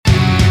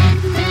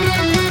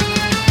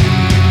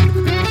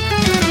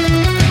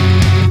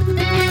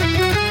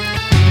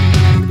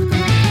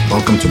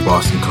Welcome to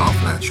Boston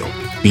Confidential,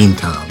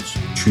 Beantown's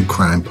true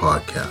crime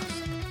podcast.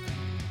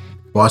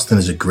 Boston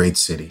is a great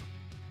city,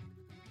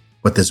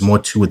 but there's more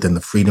to it than the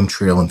Freedom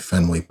Trail and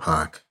Fenway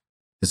Park.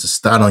 There's a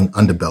startling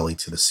underbelly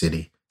to the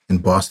city,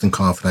 and Boston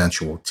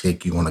Confidential will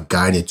take you on a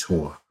guided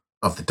tour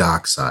of the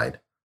dark side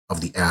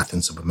of the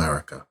Athens of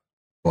America,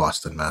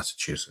 Boston,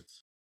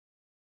 Massachusetts.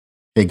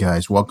 Hey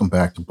guys, welcome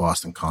back to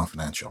Boston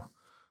Confidential.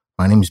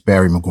 My name is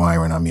Barry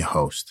McGuire and I'm your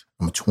host.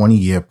 I'm a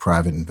 20-year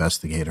private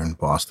investigator in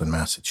Boston,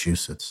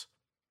 Massachusetts,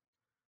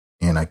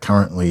 and I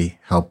currently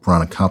help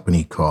run a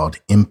company called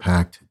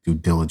Impact Due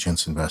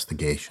Diligence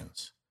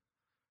Investigations.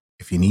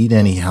 If you need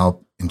any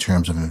help in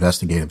terms of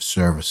investigative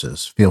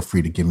services, feel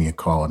free to give me a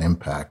call at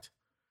Impact.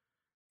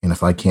 And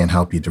if I can't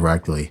help you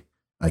directly,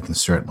 I can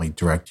certainly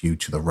direct you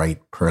to the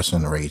right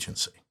person or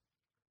agency.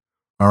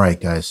 All right,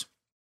 guys,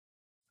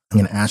 I'm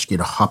going to ask you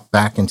to hop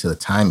back into the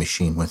time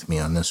machine with me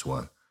on this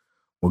one.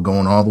 We're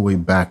going all the way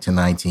back to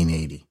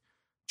 1980.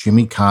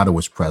 Jimmy Carter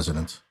was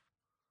president.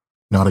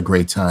 Not a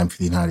great time for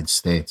the United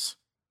States.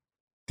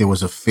 There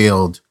was a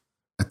failed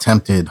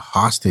attempted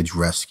hostage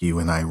rescue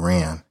in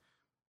Iran,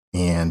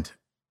 and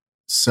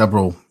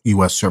several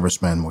U.S.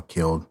 servicemen were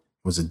killed.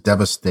 It was a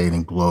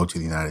devastating blow to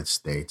the United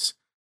States.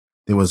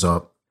 There was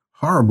a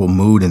horrible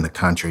mood in the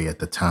country at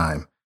the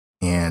time,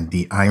 and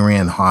the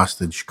Iran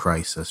hostage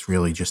crisis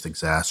really just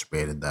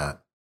exacerbated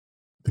that.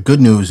 The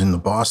good news in the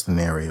Boston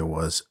area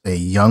was a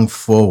young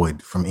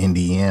forward from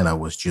Indiana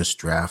was just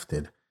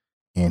drafted,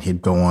 and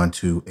he'd go on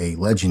to a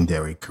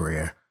legendary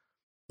career,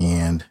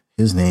 and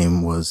his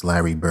name was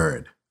Larry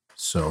Bird.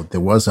 So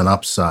there was an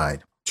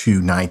upside to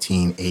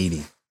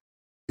 1980.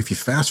 If you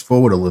fast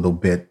forward a little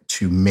bit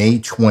to May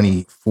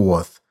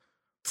 24th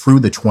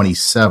through the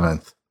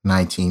 27th,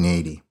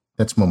 1980,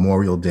 that's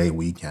Memorial Day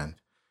weekend,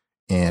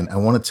 and I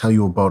want to tell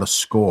you about a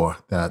score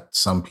that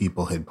some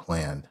people had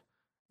planned.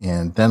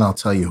 And then I'll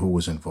tell you who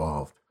was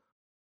involved.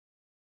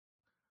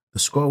 The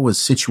score was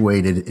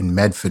situated in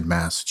Medford,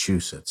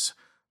 Massachusetts.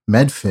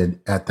 Medford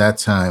at that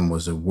time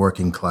was a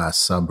working class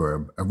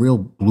suburb, a real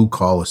blue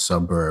collar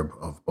suburb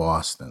of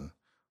Boston.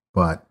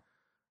 But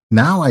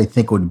now I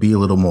think it would be a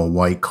little more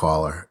white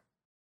collar.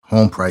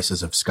 Home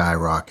prices have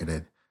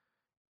skyrocketed.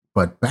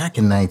 But back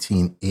in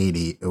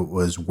 1980, it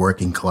was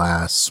working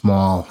class,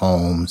 small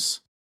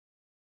homes.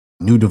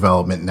 New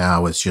development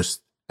now is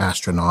just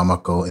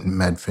astronomical in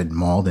Medford,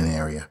 Malden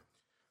area.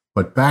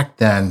 But back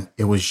then,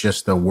 it was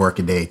just a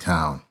workaday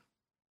town.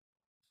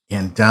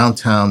 And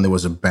downtown, there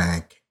was a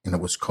bank, and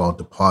it was called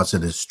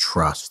Depositors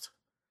Trust.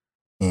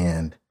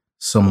 And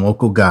some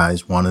local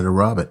guys wanted to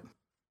rob it.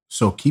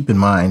 So keep in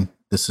mind,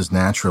 this is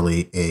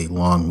naturally a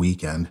long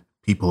weekend.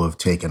 People have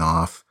taken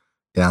off.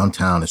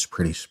 Downtown is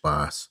pretty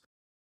sparse.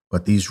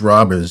 But these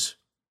robbers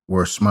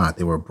were smart.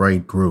 They were a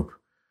bright group.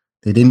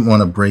 They didn't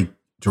want to break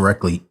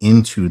directly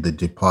into the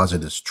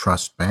Depositors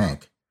Trust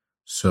Bank.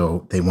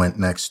 So they went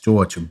next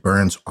door to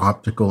Burns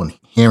Optical and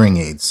Hearing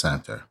Aid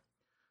Center.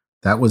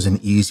 That was an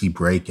easy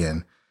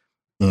break-in.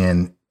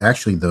 And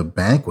actually, the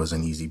bank was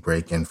an easy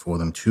break-in for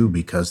them, too,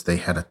 because they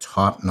had a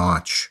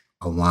top-notch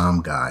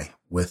alarm guy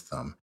with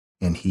them.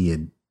 And he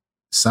had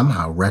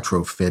somehow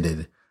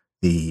retrofitted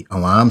the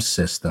alarm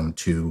system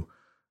to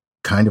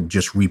kind of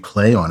just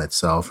replay on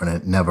itself, and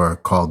it never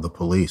called the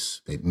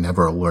police. It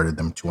never alerted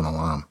them to an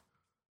alarm.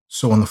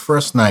 So on the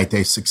first night,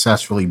 they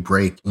successfully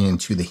break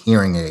into the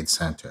hearing aid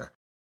center,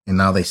 and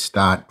now they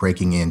start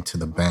breaking into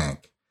the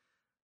bank.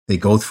 They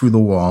go through the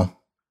wall.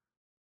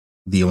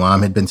 The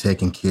alarm had been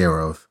taken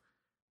care of,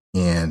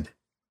 and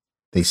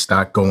they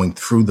start going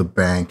through the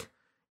bank,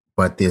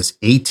 but there's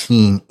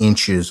 18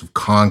 inches of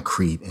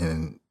concrete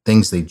and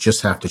things they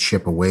just have to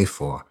chip away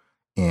for.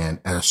 And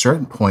at a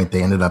certain point,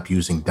 they ended up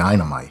using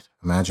dynamite.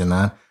 Imagine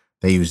that.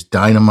 They used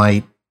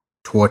dynamite,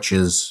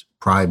 torches,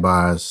 pry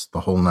bars,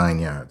 the whole 9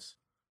 yards.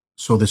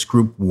 So this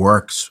group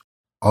works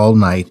all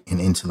night and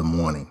into the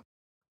morning.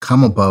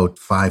 Come about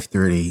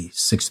 5:30,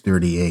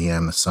 6:30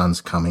 a.m., the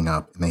sun's coming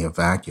up, and they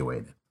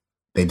evacuated.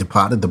 They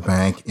departed the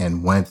bank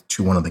and went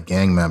to one of the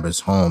gang members'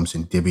 homes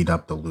and divvied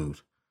up the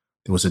loot.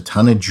 There was a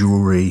ton of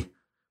jewelry,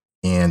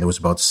 and there was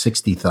about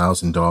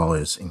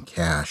 $60,000 in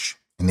cash.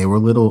 And they were a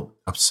little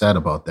upset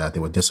about that. They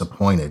were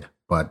disappointed,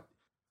 but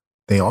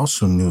they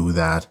also knew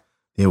that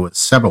there were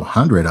several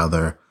hundred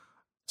other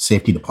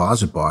safety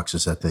deposit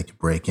boxes that they could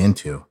break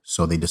into.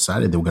 So they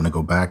decided they were going to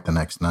go back the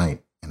next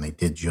night, and they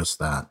did just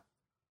that.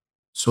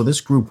 So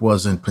this group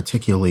wasn't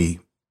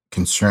particularly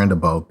concerned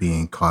about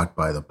being caught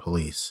by the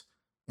police.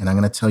 And I'm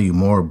going to tell you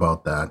more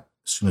about that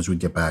as soon as we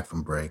get back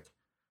from break.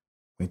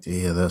 Wait to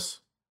hear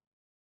this.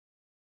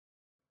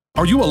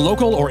 Are you a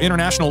local or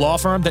international law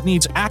firm that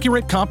needs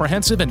accurate,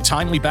 comprehensive, and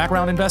timely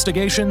background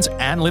investigations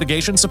and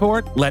litigation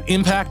support? Let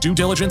Impact Due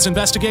Diligence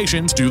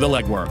Investigations do the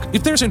legwork.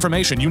 If there's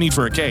information you need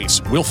for a case,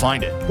 we'll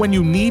find it. When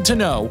you need to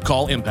know,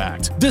 call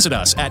Impact. Visit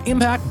us at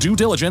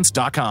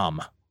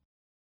impactduediligence.com.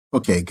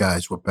 Okay,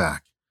 guys, we're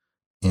back.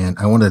 And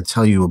I wanted to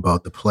tell you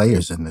about the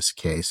players in this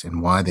case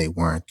and why they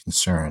weren't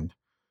concerned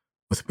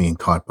with being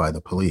caught by the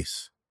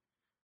police.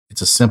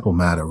 It's a simple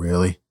matter,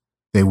 really.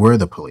 They were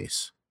the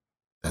police.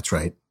 That's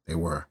right, they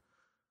were.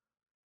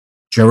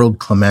 Gerald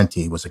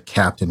Clementi was a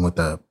captain with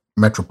the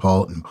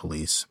Metropolitan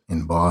Police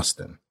in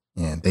Boston,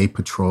 and they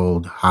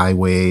patrolled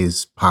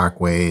highways,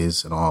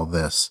 parkways, and all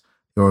this.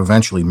 They were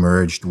eventually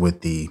merged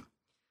with the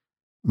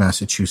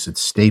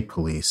Massachusetts State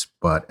Police,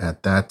 but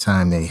at that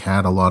time they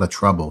had a lot of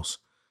troubles,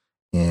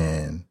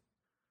 and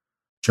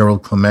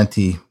Gerald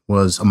Clementi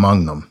was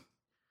among them.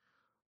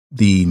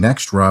 The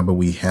next robber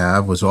we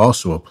have was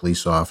also a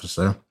police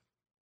officer.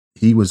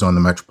 He was on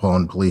the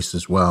Metropolitan Police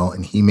as well,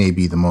 and he may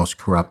be the most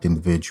corrupt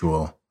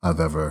individual I've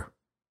ever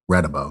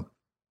read about.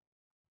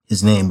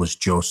 His name was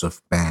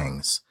Joseph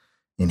Bangs,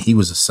 and he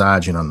was a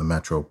sergeant on the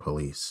Metro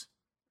Police.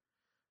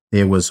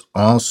 There was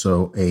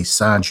also a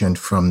sergeant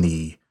from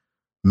the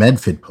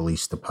Medford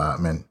Police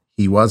Department.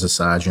 He was a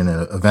sergeant,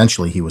 and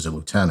eventually he was a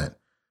lieutenant.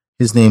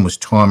 His name was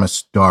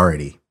Thomas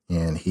Doherty,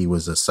 and he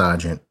was a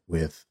sergeant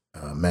with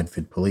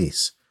Medford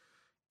Police.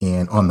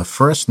 And on the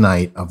first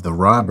night of the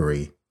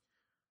robbery,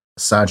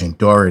 Sergeant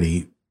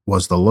Doherty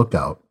was the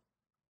lookout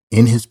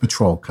in his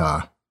patrol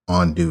car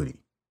on duty.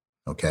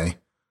 Okay?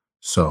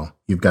 So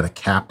you've got a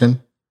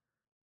captain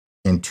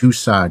and two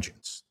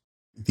sergeants.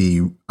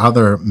 The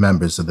other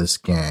members of this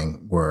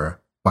gang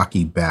were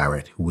Bucky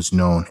Barrett, who was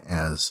known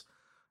as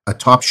a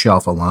top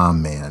shelf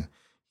alarm man.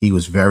 He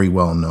was very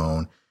well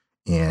known.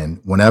 And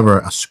whenever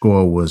a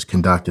score was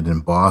conducted in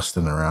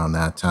Boston around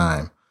that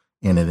time,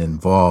 and it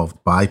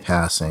involved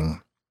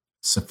bypassing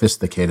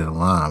sophisticated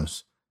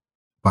alarms,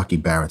 Bucky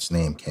Barrett's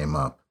name came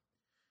up.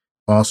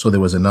 Also, there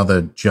was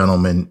another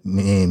gentleman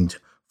named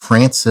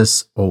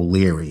Francis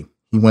O'Leary.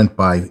 He went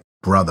by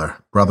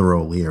Brother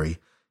O'Leary.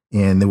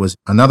 And there was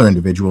another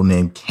individual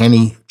named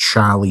Kenny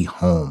Charlie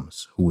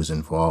Holmes who was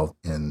involved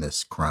in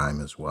this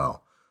crime as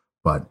well.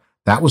 But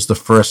that was the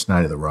first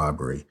night of the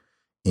robbery.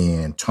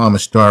 And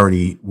Thomas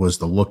Doherty was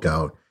the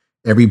lookout.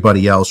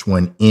 Everybody else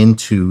went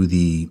into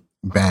the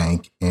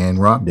bank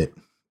and robbed it.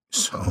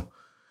 So,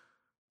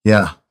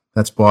 yeah,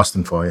 that's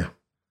Boston for you.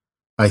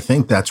 I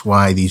think that's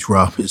why these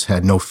robbers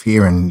had no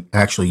fear in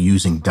actually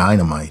using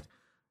dynamite,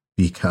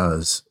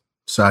 because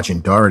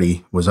Sergeant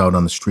Doherty was out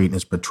on the street in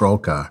his patrol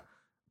car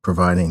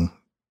providing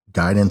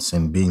guidance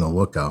and being a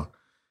lookout.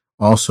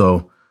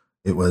 Also,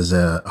 it was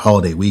a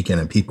holiday weekend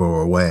and people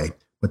were away,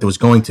 but there was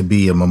going to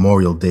be a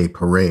Memorial Day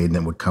parade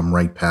that would come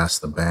right past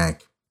the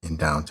bank in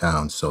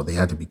downtown, so they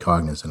had to be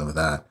cognizant of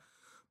that.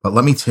 But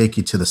let me take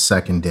you to the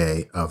second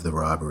day of the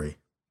robbery.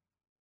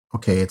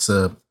 Okay, it's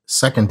a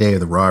second day of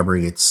the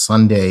robbery. It's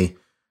Sunday,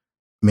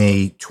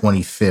 May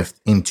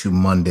 25th into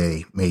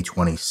Monday, May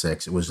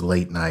 26th. It was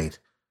late night,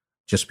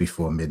 just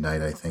before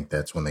midnight. I think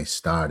that's when they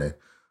started.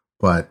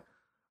 But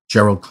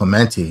Gerald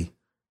Clementi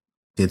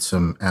did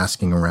some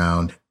asking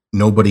around.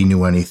 Nobody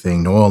knew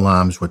anything. No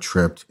alarms were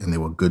tripped, and they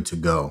were good to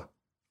go.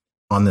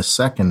 On the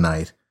second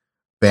night,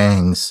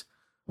 Bangs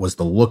was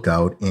the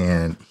lookout,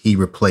 and he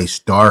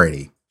replaced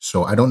Doherty.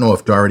 So I don't know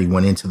if Doherty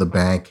went into the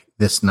bank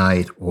this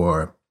night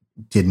or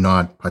did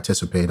not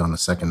participate on the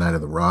second night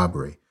of the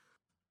robbery.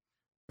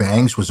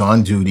 Bangs was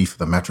on duty for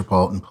the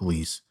Metropolitan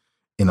Police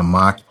in a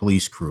marked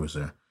police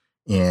cruiser,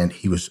 and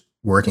he was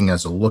working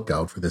as a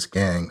lookout for this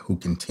gang who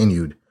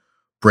continued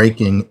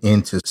breaking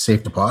into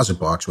safe deposit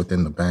box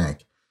within the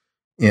bank.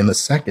 And the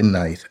second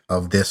night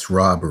of this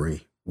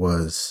robbery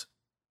was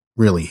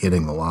really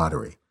hitting the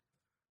lottery.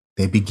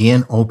 They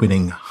began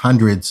opening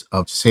hundreds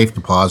of safe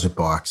deposit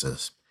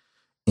boxes.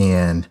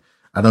 And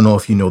I don't know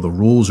if you know the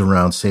rules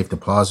around safe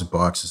deposit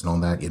boxes and all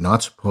that. You're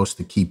not supposed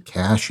to keep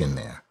cash in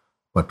there,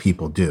 but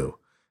people do.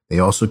 They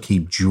also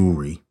keep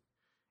jewelry.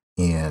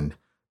 And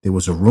there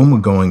was a rumor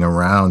going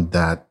around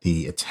that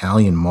the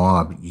Italian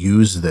mob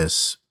used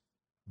this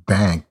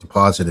bank,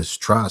 Depositors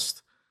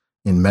Trust,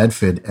 in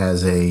Medford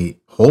as a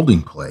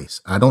holding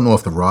place. I don't know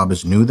if the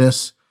robbers knew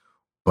this,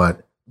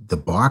 but the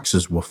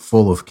boxes were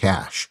full of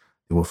cash.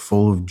 They were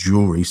full of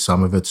jewelry,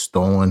 some of it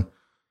stolen,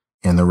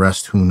 and the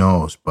rest, who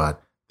knows,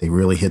 but they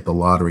really hit the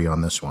lottery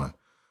on this one.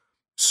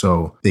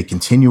 So they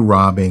continue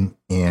robbing,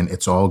 and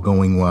it's all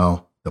going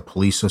well. The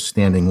police are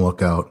standing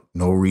lookout.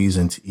 No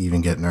reason to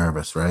even get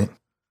nervous, right?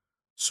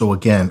 So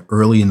again,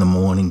 early in the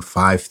morning,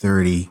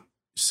 5:30,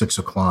 6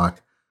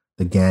 o'clock,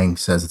 the gang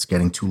says it's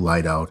getting too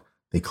light out.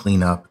 They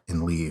clean up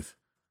and leave.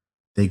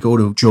 They go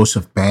to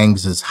Joseph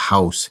Bangs'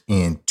 house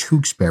in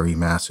Tewksbury,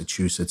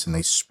 Massachusetts, and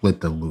they split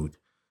the loot.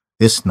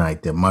 This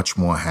night, they're much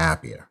more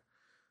happier.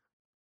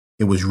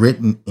 It was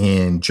written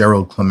in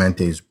Gerald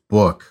Clementi's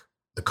book,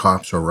 The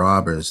Cops Are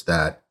Robbers,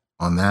 that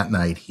on that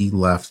night, he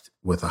left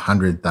with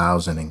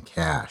 $100,000 in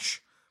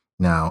cash.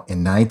 Now,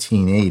 in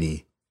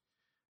 1980,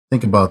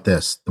 think about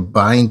this. The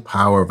buying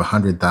power of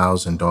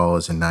 $100,000 in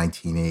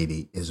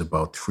 1980 is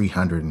about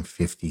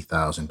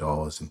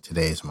 $350,000 in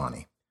today's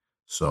money.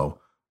 So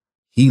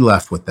he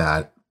left with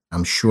that.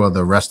 I'm sure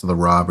the rest of the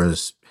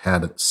robbers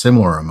had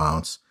similar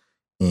amounts.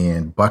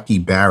 And Bucky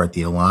Barrett,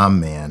 the alarm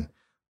man,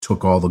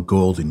 took all the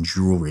gold and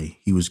jewelry.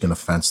 He was going to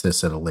fence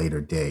this at a later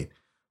date.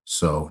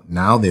 So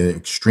now they're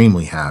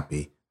extremely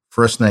happy.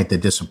 First night they're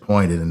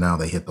disappointed, and now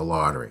they hit the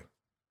lottery.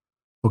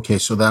 Okay,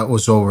 so that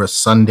was over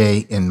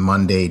Sunday and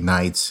Monday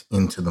nights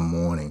into the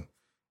morning.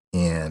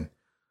 And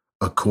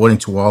According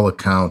to all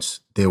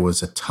accounts, there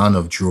was a ton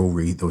of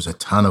jewelry, there was a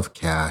ton of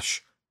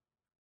cash.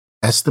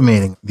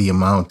 Estimating the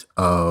amount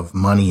of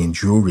money and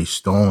jewelry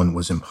stolen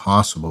was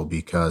impossible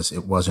because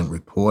it wasn't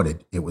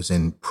reported. It was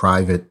in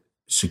private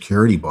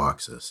security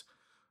boxes.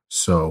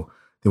 So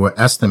there were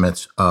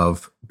estimates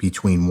of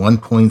between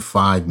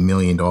 $1.5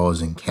 million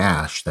in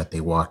cash that they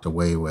walked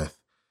away with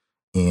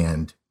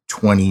and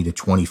 $20 to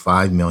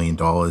 $25 million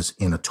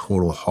in a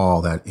total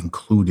haul that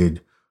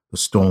included the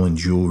stolen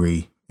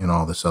jewelry and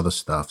all this other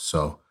stuff.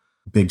 So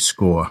big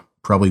score,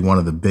 probably one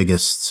of the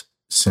biggest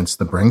since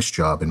the Brinks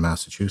job in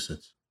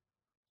Massachusetts.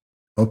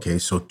 Okay,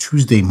 so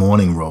Tuesday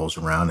morning rolls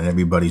around and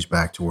everybody's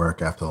back to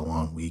work after the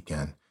long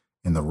weekend,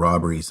 and the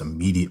robbery is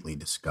immediately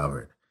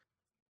discovered.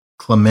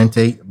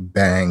 Clemente,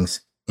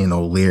 Bangs, and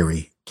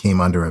O'Leary came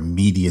under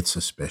immediate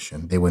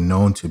suspicion. They were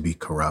known to be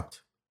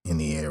corrupt in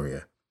the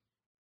area.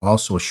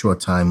 Also, a short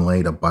time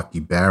later, Bucky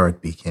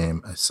Barrett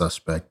became a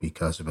suspect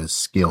because of his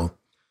skill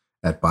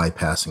at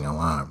bypassing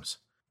alarms.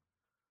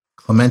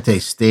 Clemente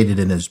stated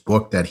in his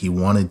book that he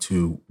wanted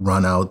to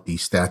run out the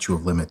statute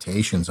of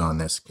limitations on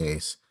this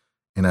case,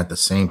 and at the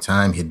same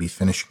time, he'd be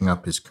finishing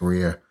up his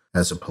career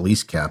as a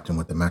police captain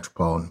with the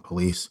Metropolitan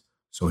Police,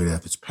 so he'd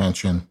have his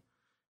pension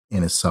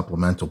and his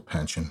supplemental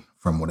pension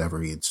from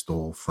whatever he had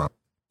stole from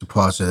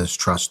Depositors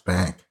Trust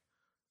Bank.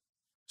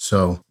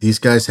 So these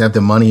guys have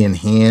the money in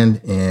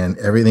hand and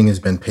everything has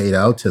been paid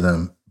out to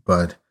them,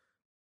 but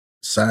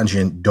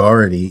Sergeant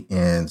Doherty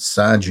and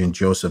Sergeant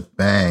Joseph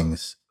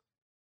Bangs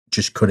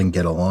just couldn't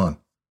get along.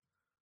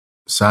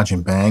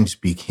 Sergeant Bangs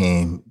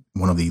became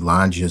one of the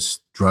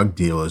largest drug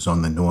dealers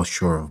on the North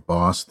Shore of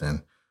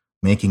Boston,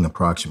 making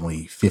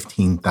approximately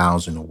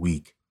 $15,000 a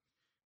week.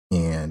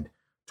 And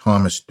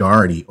Thomas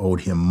Doherty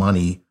owed him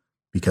money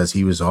because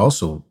he was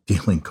also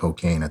dealing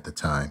cocaine at the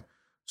time.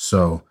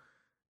 So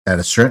at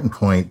a certain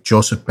point,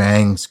 Joseph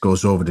Bangs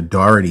goes over to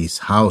Doherty's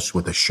house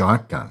with a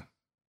shotgun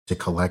to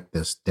collect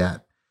this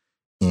debt.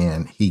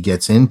 And he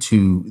gets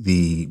into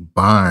the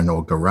barn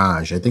or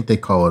garage. I think they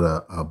call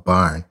it a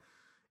barn.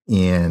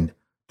 And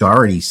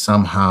Doherty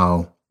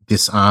somehow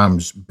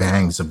disarms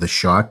Bangs of the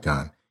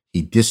shotgun.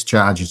 He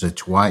discharges it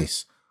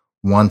twice,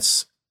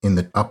 once in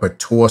the upper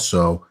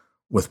torso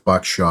with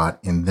buckshot,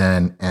 and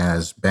then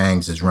as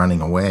Bangs is running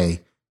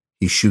away,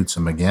 he shoots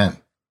him again.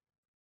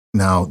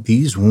 Now,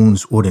 these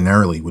wounds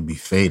ordinarily would be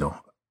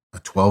fatal. A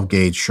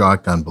 12-gauge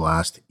shotgun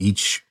blast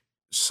each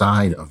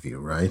side of you,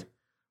 right?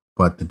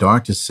 But the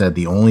doctor said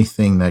the only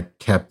thing that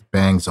kept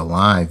Bangs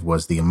alive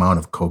was the amount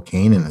of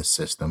cocaine in his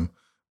system,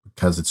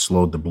 because it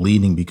slowed the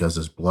bleeding, because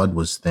his blood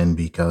was thin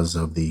because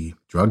of the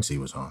drugs he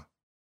was on.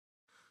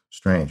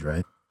 Strange,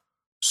 right?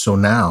 So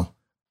now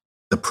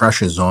the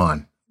pressure's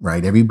on,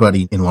 right?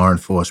 Everybody in law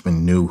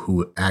enforcement knew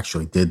who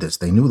actually did this.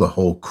 They knew the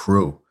whole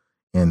crew,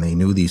 and they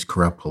knew these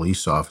corrupt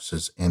police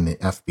officers, and the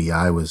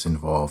FBI was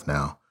involved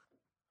now.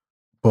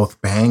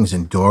 Both Bangs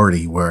and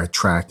Doherty were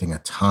attracting a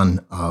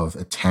ton of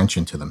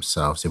attention to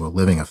themselves. They were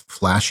living a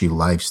flashy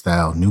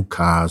lifestyle, new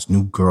cars,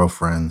 new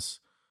girlfriends,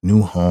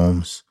 new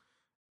homes.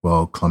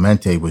 Well,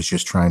 Clemente was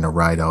just trying to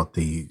ride out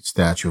the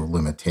statute of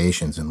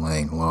limitations and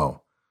laying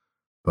low.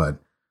 But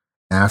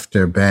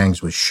after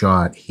Bangs was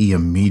shot, he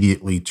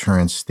immediately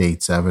turned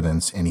state's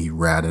evidence and he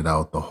ratted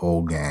out the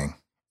whole gang,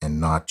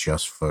 and not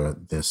just for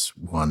this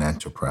one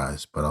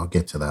enterprise. But I'll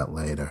get to that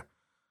later.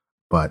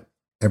 But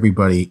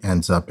everybody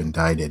ends up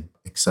indicted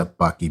except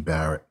Bucky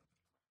Barrett.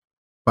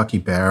 Bucky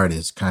Barrett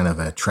is kind of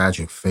a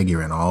tragic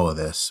figure in all of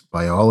this.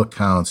 By all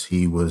accounts,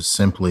 he was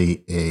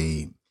simply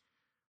a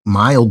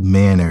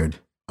mild-mannered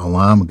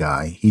alarm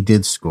guy. He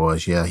did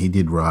scores, yeah, he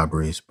did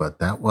robberies, but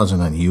that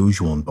wasn't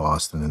unusual in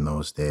Boston in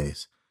those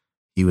days.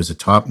 He was a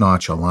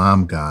top-notch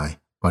alarm guy,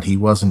 but he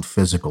wasn't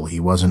physical, he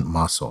wasn't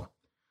muscle.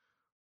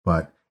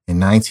 But in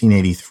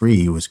 1983,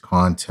 he was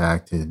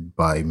contacted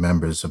by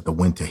members of the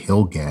Winter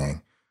Hill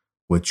Gang,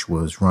 which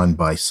was run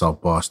by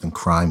South Boston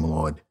crime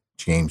lord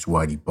James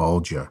Whitey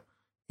Bulger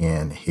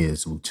and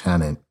his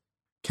lieutenant,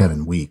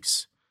 Kevin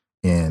Weeks.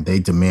 And they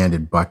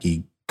demanded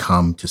Bucky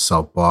come to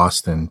South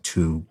Boston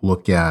to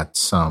look at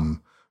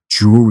some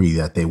jewelry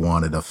that they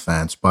wanted to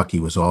fence. Bucky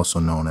was also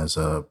known as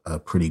a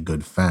pretty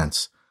good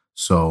fence.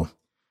 So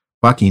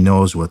Bucky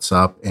knows what's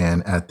up,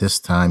 and at this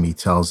time he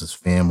tells his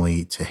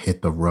family to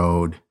hit the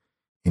road,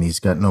 and he's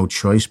got no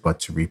choice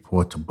but to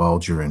report to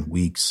Bulger and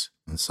Weeks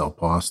in South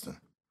Boston.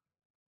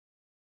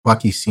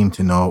 Bucky seemed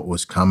to know what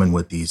was coming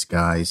with these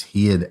guys.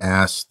 He had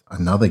asked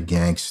another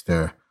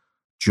gangster,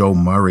 Joe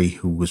Murray,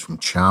 who was from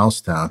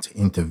Charlestown, to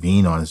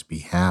intervene on his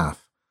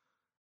behalf.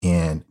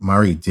 And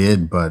Murray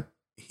did, but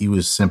he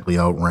was simply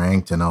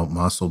outranked and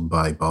outmuscled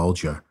by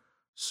Bulger.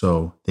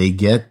 So they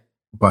get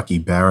Bucky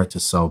Barrett to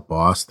South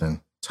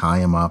Boston, tie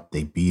him up,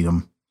 they beat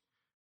him,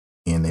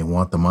 and they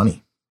want the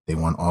money. They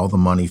want all the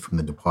money from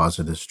the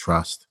Depositors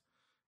Trust,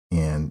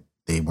 and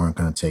they weren't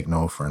going to take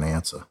no for an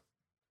answer.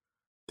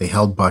 They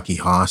held Bucky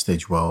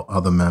hostage while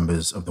other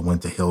members of the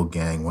Winter Hill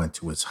Gang went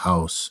to his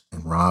house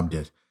and robbed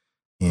it.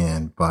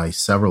 And by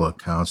several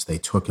accounts, they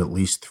took at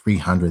least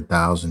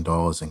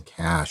 $300,000 in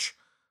cash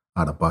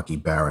out of Bucky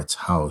Barrett's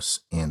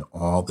house and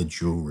all the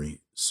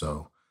jewelry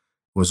So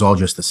it was all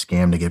just a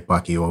scam to get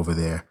Bucky over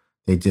there.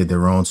 They did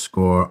their own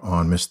score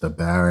on Mr.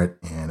 Barrett,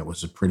 and it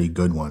was a pretty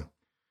good one.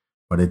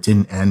 But it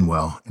didn't end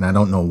well, and I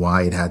don't know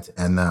why it had to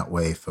end that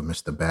way for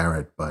Mr.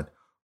 Barrett, but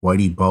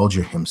Whitey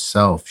Bulger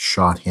himself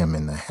shot him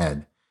in the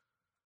head.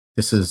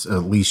 This is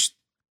at least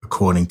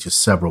according to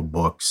several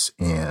books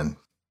and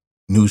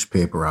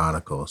newspaper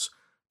articles.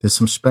 There's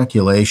some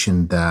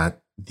speculation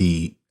that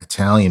the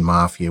Italian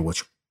mafia,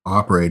 which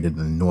operated in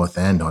the North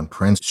End on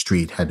Prince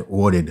Street, had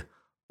ordered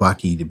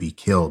Bucky to be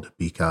killed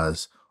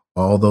because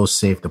all those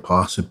safe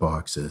deposit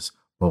boxes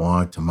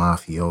belonged to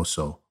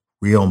mafioso,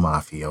 real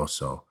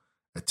mafioso,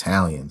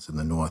 Italians in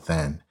the North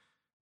End.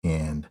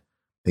 And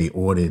they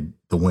ordered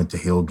the Winter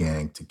Hill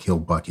Gang to kill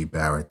Bucky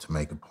Barrett to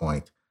make a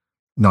point.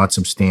 Not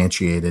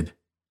substantiated.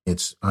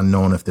 It's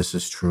unknown if this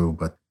is true,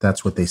 but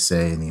that's what they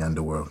say in the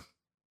underworld.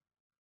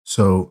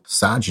 So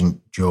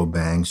Sergeant Joe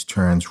Bangs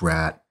turns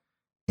rat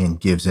and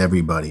gives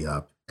everybody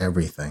up,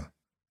 everything.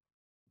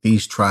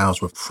 These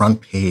trials were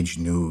front page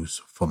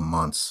news for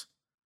months,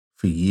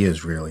 for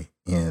years really,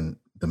 in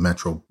the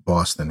metro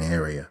Boston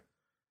area.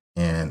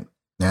 And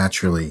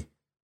naturally,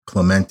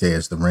 Clemente,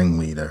 as the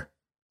ringleader,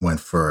 went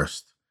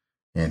first.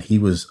 And he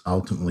was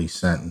ultimately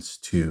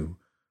sentenced to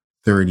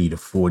 30 to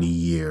 40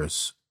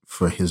 years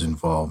for his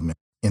involvement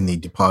in the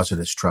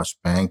Depositors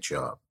Trust Bank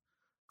job.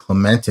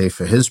 Clemente,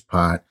 for his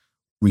part,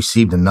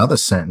 received another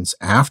sentence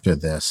after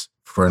this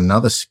for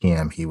another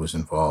scam he was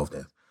involved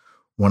in.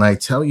 When I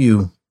tell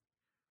you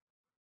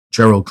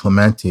Gerald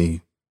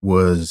Clemente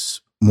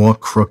was more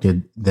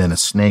crooked than a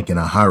snake in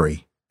a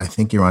hurry, I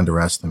think you're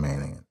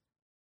underestimating it.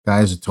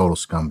 Guy is a total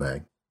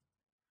scumbag.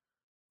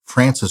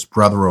 Francis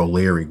Brother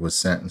O'Leary was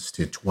sentenced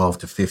to 12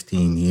 to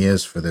 15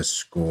 years for this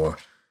score,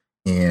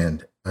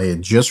 and I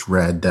had just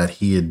read that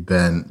he had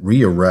been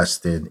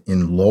rearrested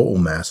in Lowell,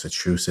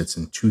 Massachusetts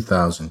in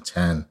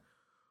 2010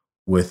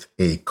 with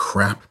a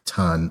crap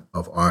ton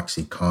of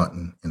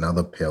OxyContin and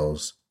other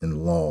pills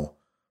in Lowell.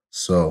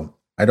 So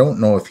I don't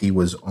know if he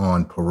was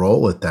on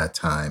parole at that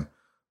time,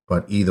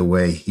 but either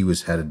way, he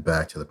was headed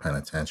back to the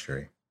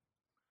penitentiary.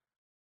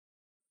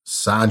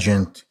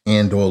 Sergeant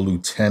and/or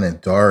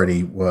Lieutenant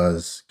Doherty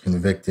was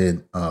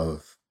convicted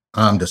of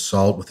armed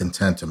assault with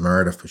intent to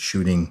murder for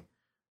shooting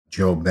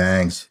Joe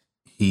Bangs.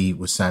 He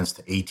was sentenced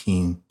to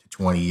 18 to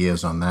 20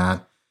 years on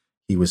that.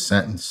 He was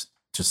sentenced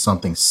to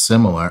something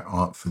similar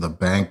for the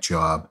bank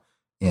job,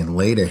 and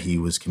later he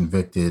was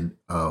convicted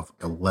of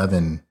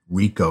 11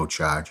 RICO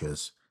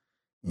charges,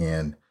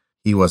 and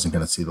he wasn't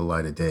going to see the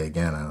light of day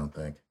again, I don't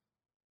think.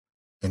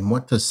 And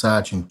what does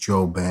Sergeant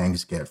Joe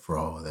Bangs get for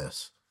all of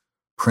this?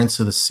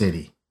 Prince of the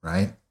city,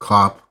 right?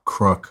 Cop,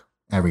 crook,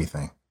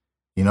 everything.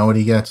 You know what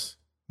he gets?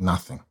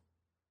 Nothing.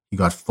 He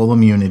got full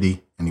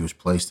immunity, and he was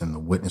placed in the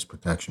witness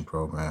protection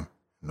program.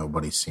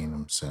 Nobody's seen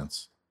him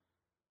since.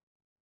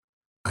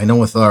 I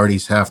know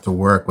authorities have to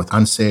work with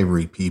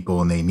unsavory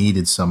people, and they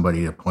needed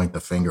somebody to point the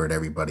finger at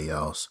everybody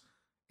else.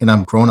 And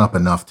I'm grown up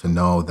enough to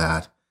know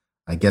that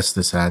I guess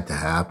this had to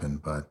happen,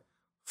 but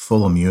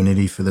full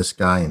immunity for this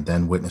guy and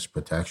then witness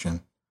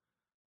protection.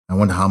 I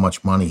wonder how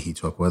much money he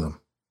took with him.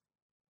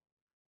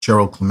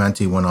 Gerald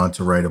Clemente went on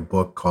to write a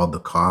book called The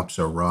Cops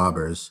Are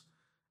Robbers,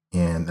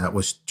 and that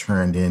was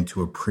turned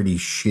into a pretty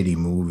shitty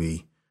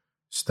movie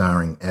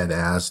starring Ed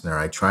Asner.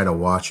 I try to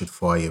watch it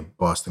for you,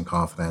 Boston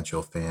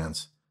Confidential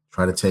fans.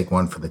 Try to take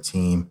one for the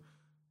team,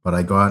 but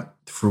I got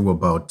through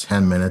about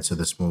 10 minutes of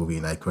this movie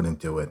and I couldn't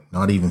do it.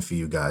 Not even for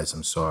you guys.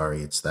 I'm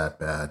sorry. It's that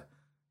bad.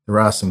 There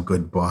are some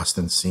good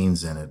Boston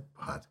scenes in it,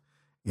 but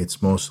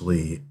it's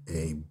mostly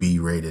a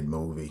B-rated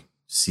movie,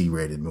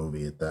 C-rated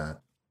movie at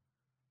that.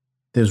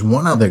 There's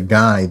one other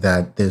guy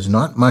that there's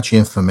not much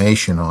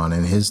information on,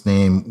 and his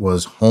name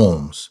was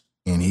Holmes,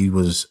 and he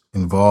was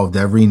involved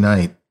every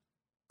night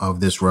of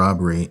this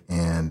robbery,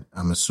 and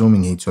I'm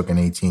assuming he took an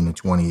 18 to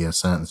 20 year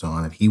sentence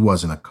on it. He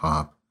wasn't a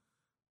cop,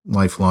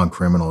 lifelong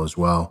criminal as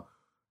well.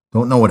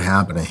 Don't know what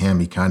happened to him.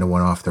 He kind of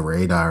went off the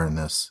radar in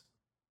this.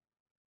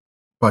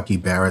 Bucky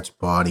Barrett's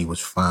body was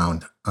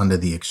found under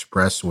the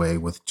expressway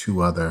with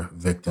two other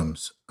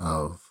victims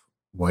of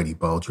Whitey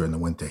Bulger and the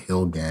Winter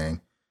Hill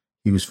Gang.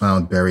 He was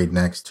found buried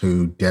next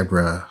to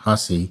Deborah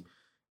Hussey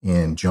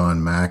and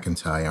John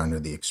McIntyre under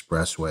the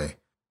expressway.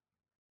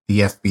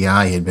 The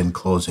FBI had been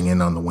closing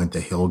in on the Winter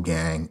Hill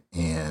Gang,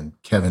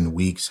 and Kevin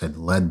Weeks had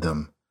led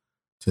them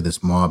to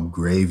this mob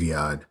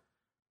graveyard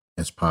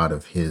as part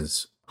of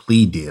his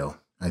plea deal.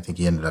 I think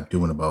he ended up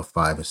doing about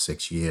 5 or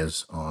 6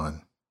 years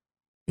on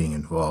being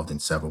involved in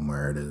several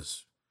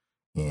murders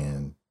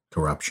and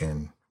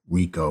corruption,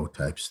 RICO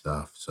type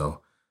stuff.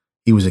 So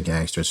he was a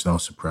gangster, it's no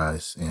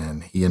surprise.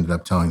 And he ended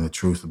up telling the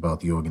truth about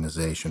the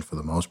organization for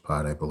the most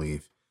part, I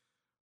believe.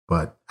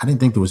 But I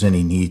didn't think there was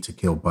any need to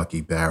kill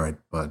Bucky Barrett,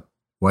 but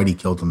Whitey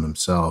killed him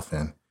himself,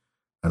 and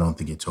I don't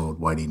think he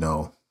told Whitey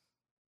no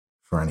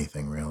for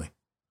anything, really.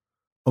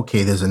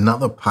 Okay, there's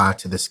another part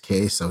to this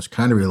case. I was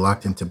kind of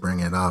reluctant to bring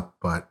it up,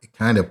 but it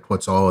kind of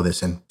puts all of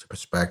this into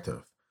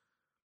perspective.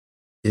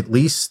 At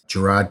least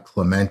Gerard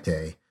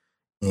Clemente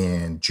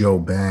and Joe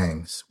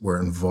Bangs were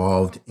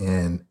involved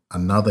in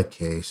another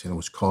case, and it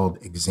was called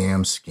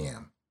Exam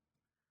Scam.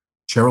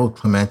 Gerald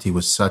Clemente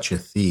was such a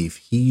thief,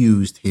 he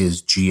used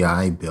his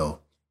GI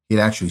Bill. He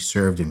had actually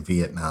served in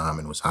Vietnam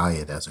and was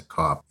hired as a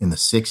cop in the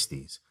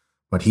 60s,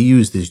 but he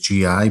used his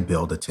GI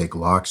Bill to take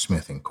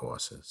locksmithing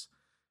courses.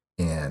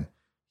 And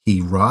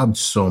he robbed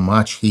so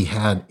much, he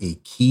had a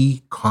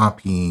key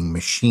copying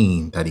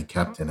machine that he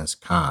kept in his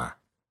car.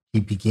 He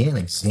began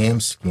Exam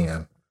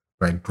Scam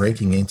by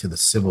breaking into the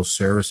Civil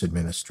Service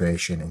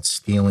Administration and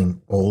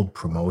stealing old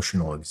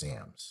promotional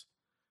exams,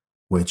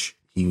 which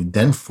he would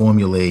then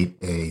formulate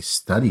a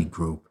study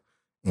group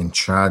and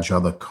charge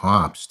other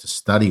cops to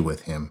study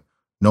with him,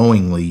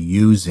 knowingly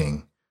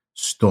using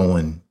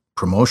stolen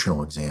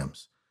promotional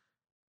exams.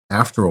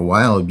 After a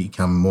while, it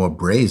became more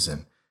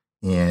brazen,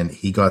 and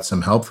he got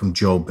some help from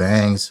Joe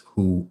Bangs,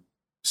 who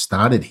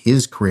started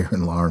his career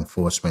in law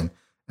enforcement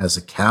as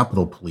a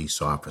Capitol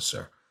Police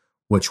officer,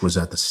 which was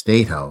at the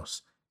State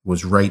House. It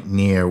was right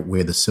near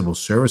where the Civil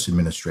Service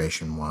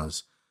Administration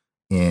was,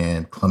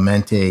 and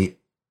Clemente,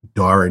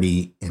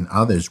 Doherty, and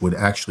others would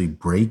actually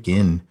break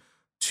in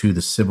to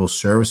the Civil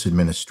Service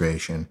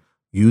Administration,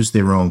 use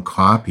their own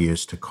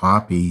copiers to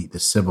copy the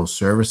civil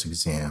service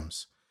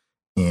exams,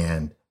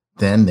 and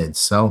then they'd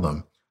sell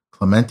them.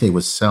 Clemente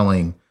was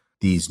selling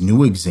these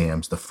new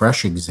exams, the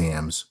fresh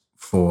exams,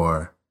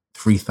 for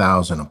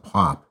 $3,000 a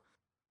pop.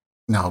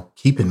 Now,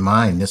 keep in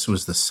mind, this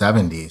was the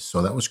 70s,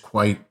 so that was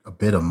quite a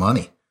bit of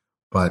money,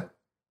 but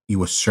you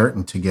were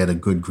certain to get a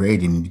good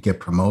grade and you'd get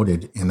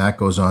promoted, and that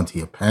goes on to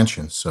your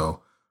pension.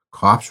 So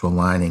cops were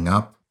lining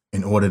up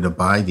in order to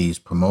buy these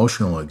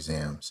promotional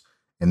exams.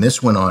 And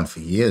this went on for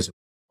years.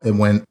 It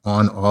went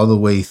on all the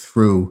way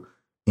through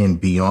and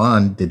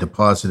beyond the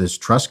Depositors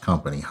Trust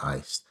Company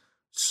heist.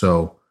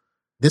 So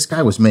this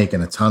guy was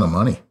making a ton of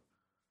money.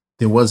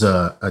 There was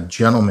a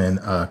gentleman,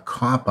 a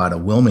cop out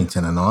of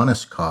Wilmington, an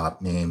honest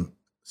cop named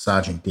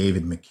Sergeant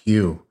David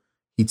McHugh.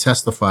 He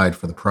testified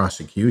for the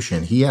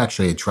prosecution. He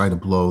actually had tried to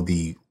blow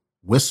the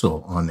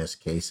whistle on this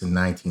case in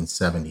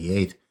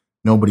 1978.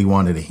 Nobody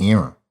wanted to hear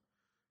him.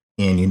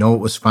 And you know what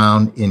was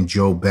found in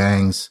Joe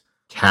Bangs'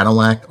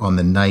 Cadillac on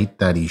the night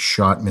that he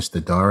shot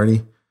Mr.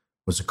 Doherty?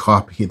 Was a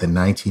copy of the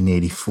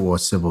 1984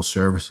 Civil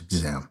Service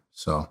exam.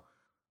 So,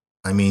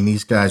 I mean,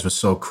 these guys were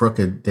so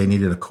crooked, they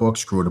needed a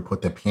corkscrew to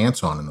put their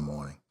pants on in the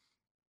morning.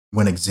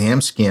 When Exam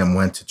Scam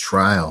went to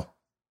trial,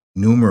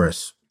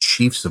 numerous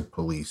chiefs of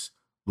police,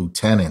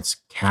 lieutenants,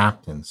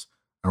 captains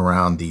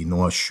around the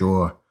North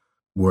Shore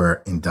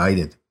were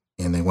indicted,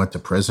 and they went to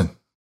prison.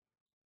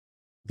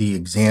 The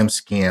Exam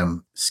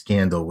Scam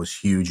scandal was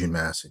huge in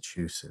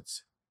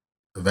Massachusetts.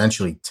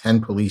 Eventually,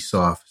 10 police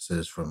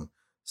officers from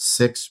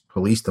 6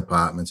 police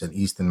departments in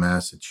eastern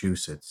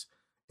Massachusetts,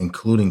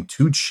 including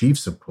 2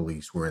 chiefs of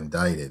police, were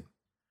indicted.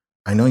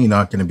 I know you're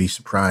not going to be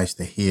surprised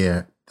to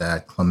hear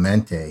that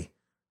Clemente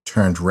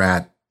turned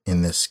rat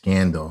in this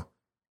scandal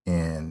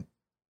and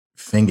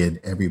fingered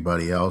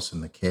everybody else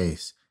in the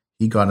case.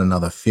 He got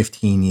another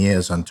 15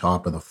 years on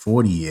top of the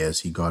 40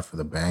 years he got for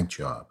the bank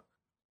job.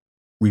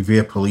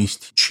 Revere Police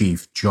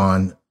Chief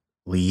John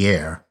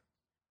Lear,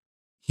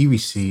 he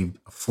received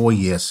a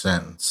 4-year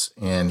sentence,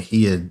 and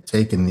he had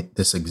taken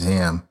this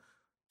exam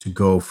to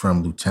go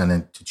from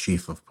lieutenant to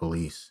chief of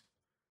police.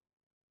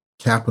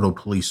 Capitol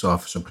Police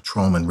Officer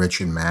Patrolman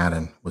Richard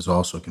Madden was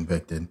also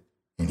convicted,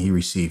 and he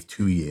received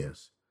 2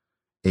 years.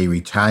 A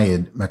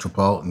retired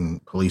Metropolitan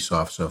Police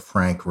Officer,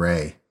 Frank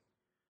Ray,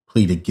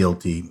 pleaded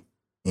guilty,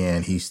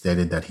 and he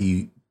stated that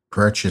he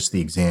purchased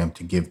the exam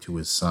to give to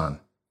his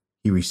son.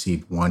 He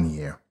received 1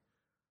 year.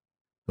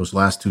 Those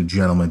last 2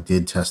 gentlemen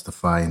did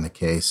testify in the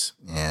case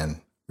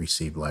and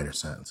received lighter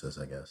sentences,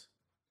 I guess.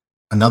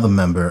 Another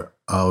member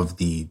of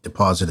the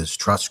Depositors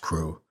Trust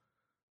crew,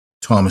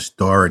 Thomas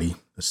Doherty,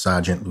 the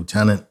sergeant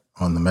lieutenant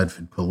on the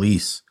Medford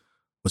Police,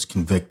 was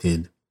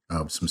convicted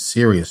of some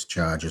serious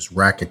charges,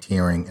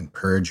 racketeering and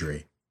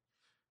perjury,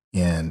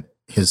 and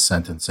his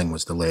sentencing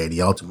was delayed.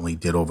 He ultimately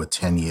did over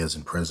 10 years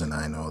in prison,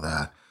 I know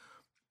that.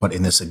 But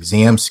in this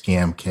Exam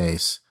Scam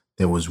case,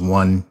 there was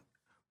one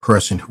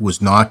person who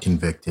was not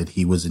convicted.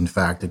 He was, in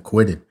fact,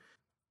 acquitted.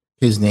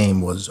 His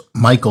name was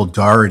Michael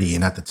Doherty,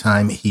 and at the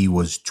time, he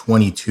was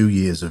 22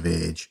 years of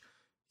age.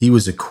 He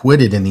was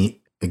acquitted in the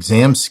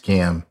Exam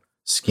Scam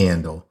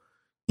scandal,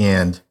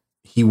 and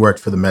he worked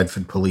for the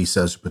Medford Police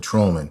as a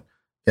patrolman.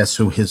 Guess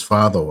who his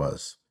father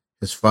was?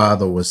 His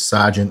father was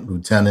Sergeant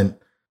Lieutenant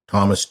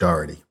Thomas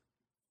Doherty.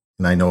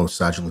 And I know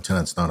Sergeant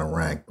Lieutenant's not a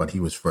rank, but he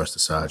was first a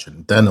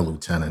sergeant, then a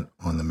lieutenant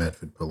on the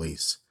Medford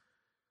Police.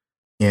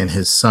 And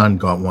his son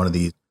got one of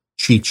these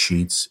cheat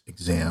sheets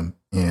exam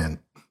and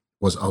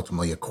was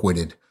ultimately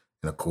acquitted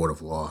in a court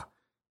of law.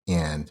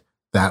 And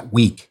that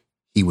week,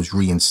 he was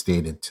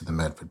reinstated to the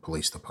Medford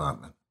Police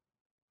Department.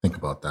 Think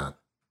about that.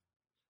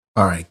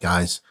 All right,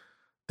 guys.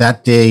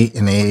 That day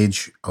and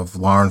age of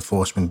law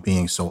enforcement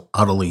being so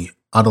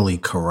utterly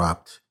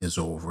corrupt is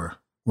over.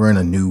 We're in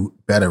a new,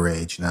 better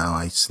age now.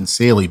 I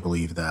sincerely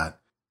believe that.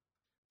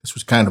 This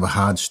was kind of a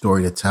hard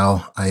story to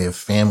tell. I have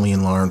family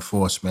in law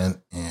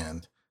enforcement,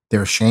 and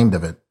they're ashamed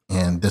of it.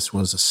 And this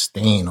was a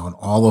stain on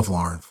all of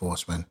law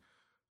enforcement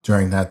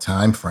during that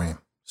time frame.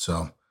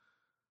 So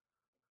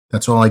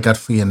that's all I got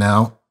for you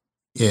now.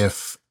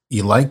 If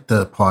you like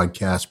the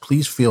podcast,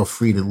 please feel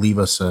free to leave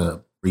us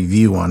a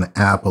review on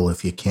Apple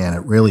if you can.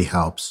 It really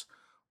helps.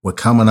 We're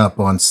coming up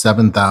on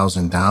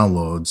 7,000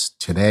 downloads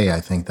today. I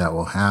think that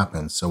will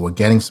happen. So we're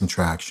getting some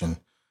traction,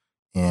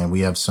 and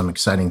we have some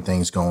exciting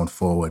things going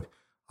forward.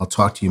 I'll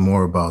talk to you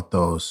more about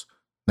those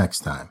next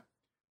time.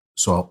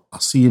 So I'll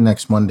see you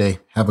next Monday.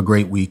 Have a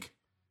great week,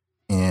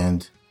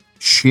 and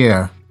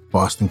share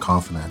Boston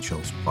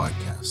Confidential's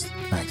podcast.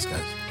 Thanks,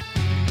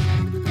 guys.